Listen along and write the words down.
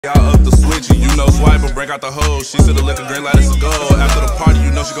Y'all up the switchy, you know, swipe and break out the hose. She said the liquor green light is a gold. After the party,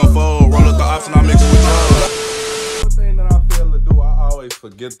 you know she gon' fold. Roll up the ops and I mix it with drugs. One thing that I fail to do, I always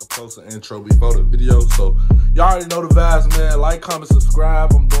forget to post an intro before the video. So y'all already know the vibes, man. Like, comment,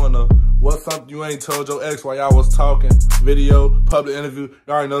 subscribe. I'm doing a what's something you ain't told your ex while y'all was talking video, public interview.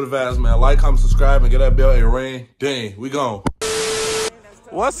 Y'all already know the vibes, man. Like, comment, subscribe, and get that bell and ring. Dang, we gone.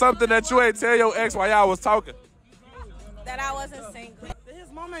 What's something that you ain't tell your ex while y'all was talking? That I wasn't single.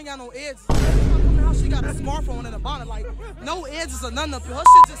 His mom ain't got no edges. How she got a smartphone and a bonnet, like no edges or nothing up here. Her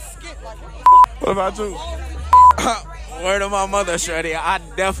shit just skint like. What about you? Word of my mother, shorty. I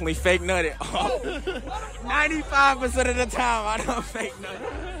definitely fake nutted. 95% of the time, I don't fake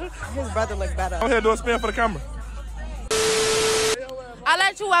nutted. His brother look better. Go ahead, do a spin for the camera. I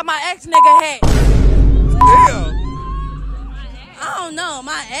let you wear my ex nigga hat. Yeah. I don't know,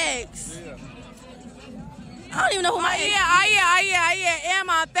 my ex. Yeah. I don't even know who my ex is. Yeah. And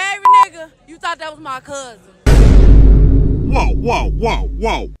my favorite nigga, you thought that was my cousin. Whoa.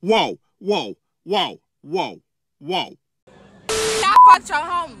 I fucked your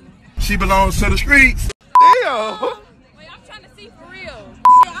homie. She belongs to the streets. Damn. Wait, I'm trying to see for real.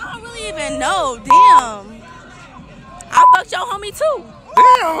 Shit, I don't really even know. Damn. I fucked your homie too.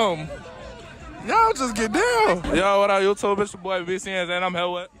 Damn. Y'all just get down. Yo, what up, YouTube? It's your boy BCNs, and I'm here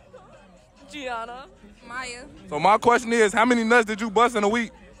with Gianna. Maya. So my question is, how many nuts did you bust in a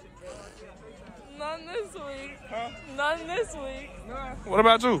week? None this week. Huh? None this week. What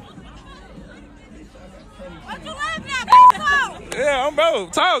about you? What you laughing at, bitch? Yeah, I'm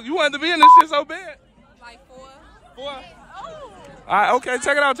both. Talk. You wanted to be in this shit so bad. Like 4. 4? Oh. All right, okay,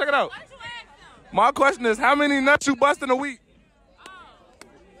 check it out, check it out. What you asking? My question is, how many nuts you bust in a week? How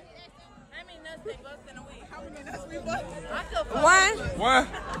many nuts they bust in a week? How many nuts we bust? One?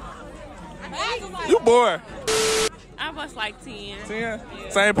 You bored. I bust like 10. 10? Yeah.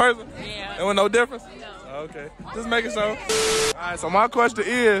 Same person? Yeah. There was no difference? No. Okay. Just making sure. All right, so my question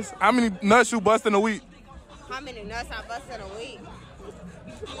is, how many nuts you bust in a week? How many nuts I bust in a week?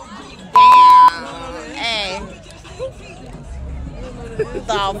 Damn. Hey.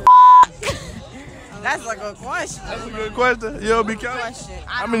 The fuck? That's a good question. That's a good question. You'll be counting?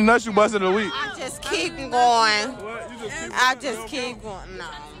 How many nuts you bust in a week? I just keep going. What? You just keep I just keep going. No.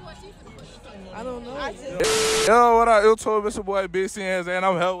 I don't know. Yo, what up, YouTube? It's your boy BCNs, and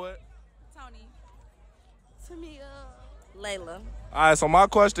I'm here with Tony. Tamia. Layla. All right, so my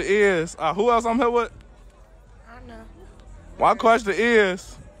question is, who else I'm here with? I know. My question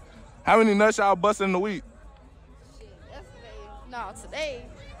is, how many nuts y'all busting in a week? No, today.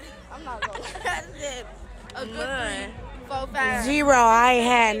 I'm not going to. None. 4, 5. 0. I ain't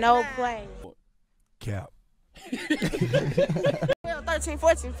had no play. Cap. 12, 13,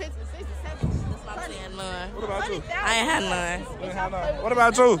 14, 15, 16, 17. That's what I'm saying, none. What about you? I ain't had none. What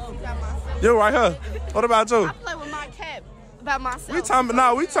about you? You right here. What about you? I play with my cat by myself. We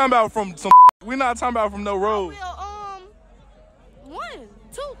talking about from some. We not talking about from no road. 1,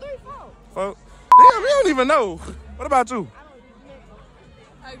 2, 3, 4. Damn, we don't even know. What about you?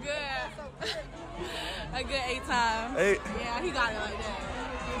 A good 8 times. 8. Yeah, he got it like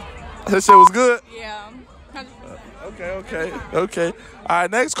that. That shit was good. Yeah. 100%. Okay. All right,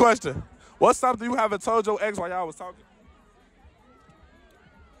 next question. What's something you haven't told your ex while y'all was talking?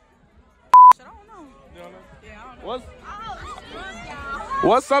 Shit, I don't know. You don't know? Yeah, I don't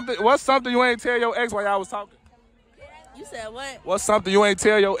know. What's something you ain't tell your ex while y'all was talking? You said what? What's something you ain't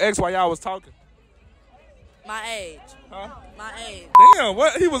tell your ex while y'all was talking? My age. Huh? My age. Damn,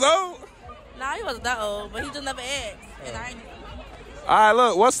 what? He was old? Nah, he wasn't that old, but he just never asked. And I ain't. All right,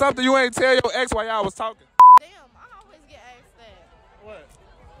 look. What's something you ain't tell your ex while y'all was talking? Damn, I always get asked that. What?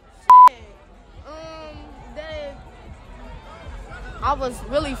 Shit. That I was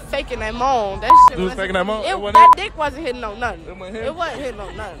really faking that moan. That shit You was faking that moan? That dick wasn't hitting on nothing. It wasn't hitting? It wasn't hitting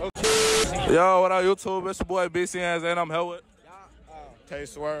on nothing. Okay. Yo, what up, YouTube? It's your boy BCNs, and I'm here with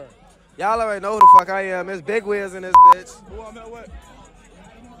K-Swerve. Y'all already know who the fuck I am. It's Big Wiz in this bitch. Who I'm here with?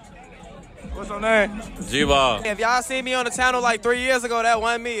 What's your name? G-Ball. If y'all seen me on the channel like 3 years ago, that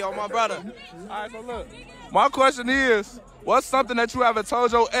wasn't me or my brother. All right, so look. My question is, what's something that you haven't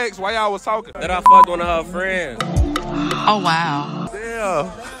told your ex while y'all was talking? That I fucked one of her friends. Oh, wow.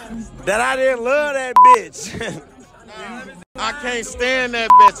 Damn. That I didn't love that bitch. I can't stand that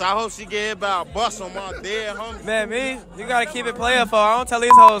bitch. I hope she get hit by a bus on my dead homie. Man, me, you gotta keep it playing for. I don't tell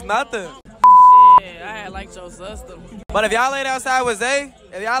these hoes nothing. Yeah, I had like your sister. But if y'all ain't outside with Zay,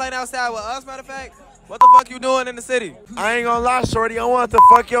 if y'all ain't outside with us, matter of fact, what the fuck you doing in the city? I ain't gonna lie, shorty. I want to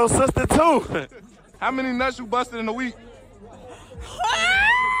fuck your sister too. How many nuts you busted in a week?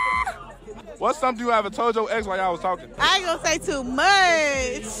 What's something you haven't told your ex while y'all was talking? I ain't gonna say too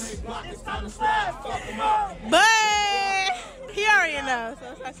much, but he already knows.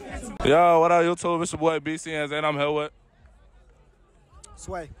 So Yo, what up, YouTube? It's your boy BCNs, and I'm here with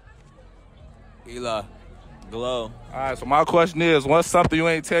Sway. Eli. Glow. All right, so my question is, what's something you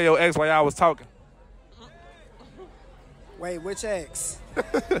ain't tell your ex while y'all was talking? Wait, which ex?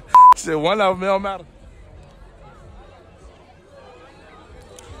 Shit, one of them, it don't matter.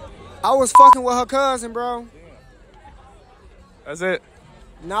 I was fucking with her cousin, bro. That's it.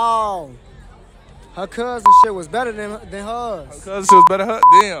 No. Her cousin shit was better than hers. Cousin shit was better than her.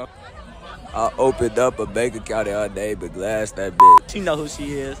 Damn. I opened up a bank account the other day, but glass that bitch. She know who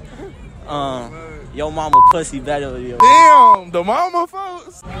she is. Your mama pussy better than you. Damn, the mama,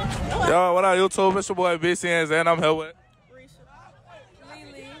 folks. Yo, what up, YouTube? It's your boy BCNs, and I'm here with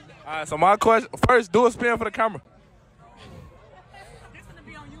All right, so my question, first, do a spin for the camera.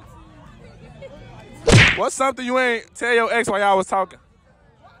 What's something you ain't tell your ex while y'all was talking?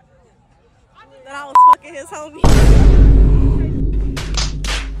 that I was fucking his homie.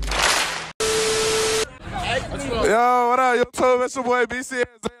 Yo, what up, YouTube? It's your boy BCNs,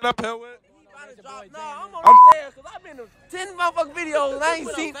 and I'm here with No, I'm there because I've been to 10 motherfucking videos and I ain't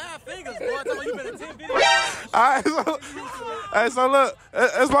seen 5 fingers, boy. Tell me you been in 10 videos. All right, so look,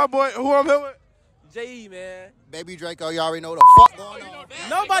 it's my boy, who I'm here with? J.E., man. Baby Draco, you already know the fuck going on.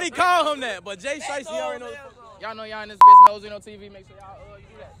 Nobody called him that, but Jay Shiesty already knows. Y'all know y'all in this bitch Mosey on TV. Make sure y'all you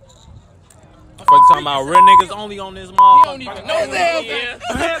do that. Fuck talking about real niggas only on this motherfucker. You don't even know that.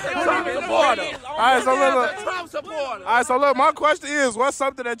 All right, so look. Trump supporter. All right, so look, my question is, what's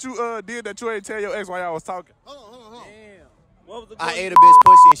something that you did that you ain't tell your ex while y'all was talking? Damn. What was the I ate a bitch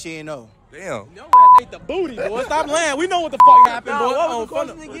pussy and she ain't know. Damn. Your ass ate the booty, boy. Stop lying. We know what the fuck happened, boy. What was the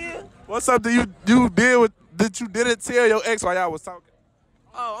question again? What's something you did that you didn't tell your ex while y'all was talking?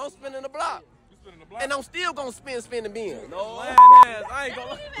 Oh, I'm spinning the block. And I'm still gonna spin the bin. No lying ass. I ain't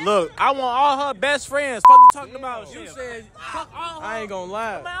gonna lie. Look, I want all her best friends. Fuck you talking about? You Shit. said fuck all I ain't gonna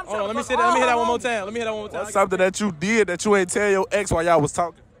lie. Man, I'm Hold on, let me trying to hit that fuck one more all time. Let me hit that one more time. What's something that you did that you ain't tell your ex while y'all was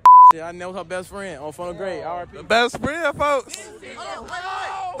talking? Shit, I know her best friend on Funnel Grade. The best friend, folks.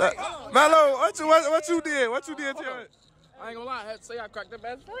 Mello, what you did? What you did to your ex? I ain't gonna lie. I had to say I cracked the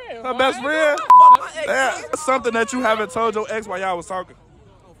best friend. Her best friend? Yeah. What's something that you haven't told your ex while y'all was talking?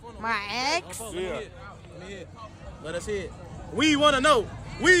 My ex? Yeah. Let us hear it. We wanna know.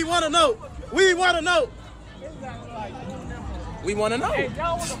 We wanna know. We wanna know. We wanna know.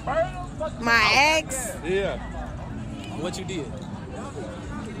 My ex? Yeah. What you did?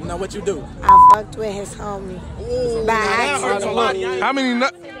 Now what you do? I fucked with his homie. By accident. How many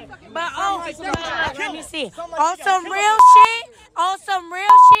nuts? But let me see. On some real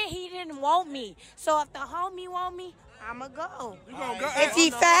shit, he didn't want me. So if the homie want me, I'ma go. You gonna go? If he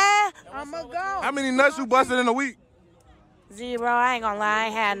fair, I'ma go. How many nuts you busted in a week? 0. I ain't gonna lie, I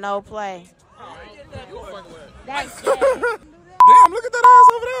ain't had no play. That's it. Damn, look at that ass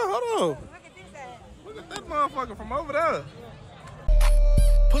over there. Hold on. Look at that motherfucker from over there.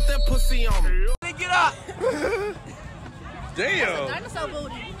 Put that pussy on me. Get up. Damn. Dinosaur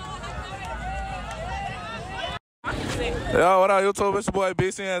booty. Yo, what up, YouTube? It's your boy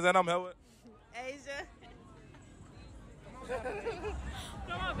BCNs, and I'm here with Asia.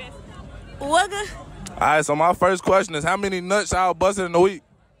 Come on, Bessie. Wugga. All right, so my first question is, how many nuts y'all busted in a week?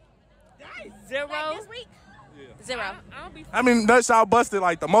 0. This week? 0. I don't be. How many nuts y'all busted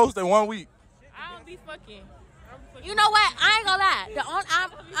like the most in 1 week? I don't be fucking. You know what? I ain't gonna lie.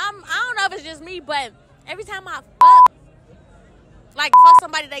 I don't know if it's just me, but every time I fuck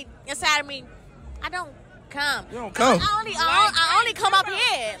somebody they inside of me, I don't come. You don't come. I only come up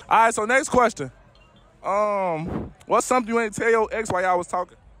here. All right, so next question. What's something you ain't tell your ex while y'all was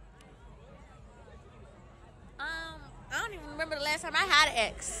talking? I don't even remember the last time I had an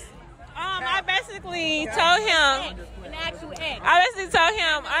ex. I basically told him. An actual ex. I basically told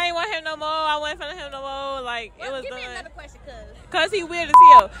him I ain't want him no more. I wasn't feeling him no more. Like it was Give me done. another question, Cause he weird as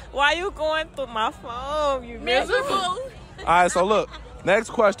hell. Why you going through my phone? You miserable. All right, so look. Next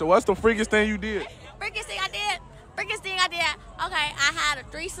question. What's the freakiest thing you did? Freakiest thing I did. Okay, I had a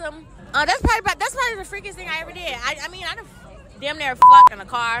threesome. That's probably the freakiest thing I ever did. I mean, I done damn near fucked in a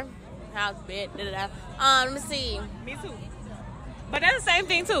car, house, bed, Let me see. Me too. But that's the same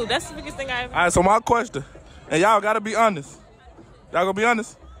thing too. That's the biggest thing I ever. All right, so my question, and y'all gotta be honest. Y'all gonna be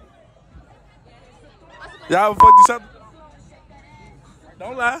honest? Y'all ever fucked each other?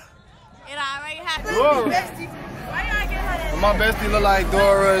 Don't lie. It already happened. Why y'all get her that? My bestie look like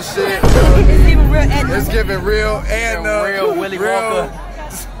Dora and shit. It's even real edgy. It's giving real and real Willy Wonka.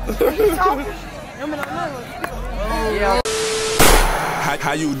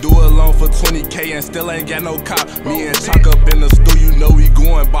 How you do a loan for 20K and still ain't got no cop? Me and Chalk up in the stew, you know we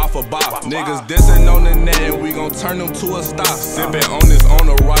going bar for bar. Niggas dissing on the net and we gon' turn them to a stop. Sippin' on this on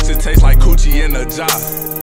the rocks, it tastes like coochie in a jar.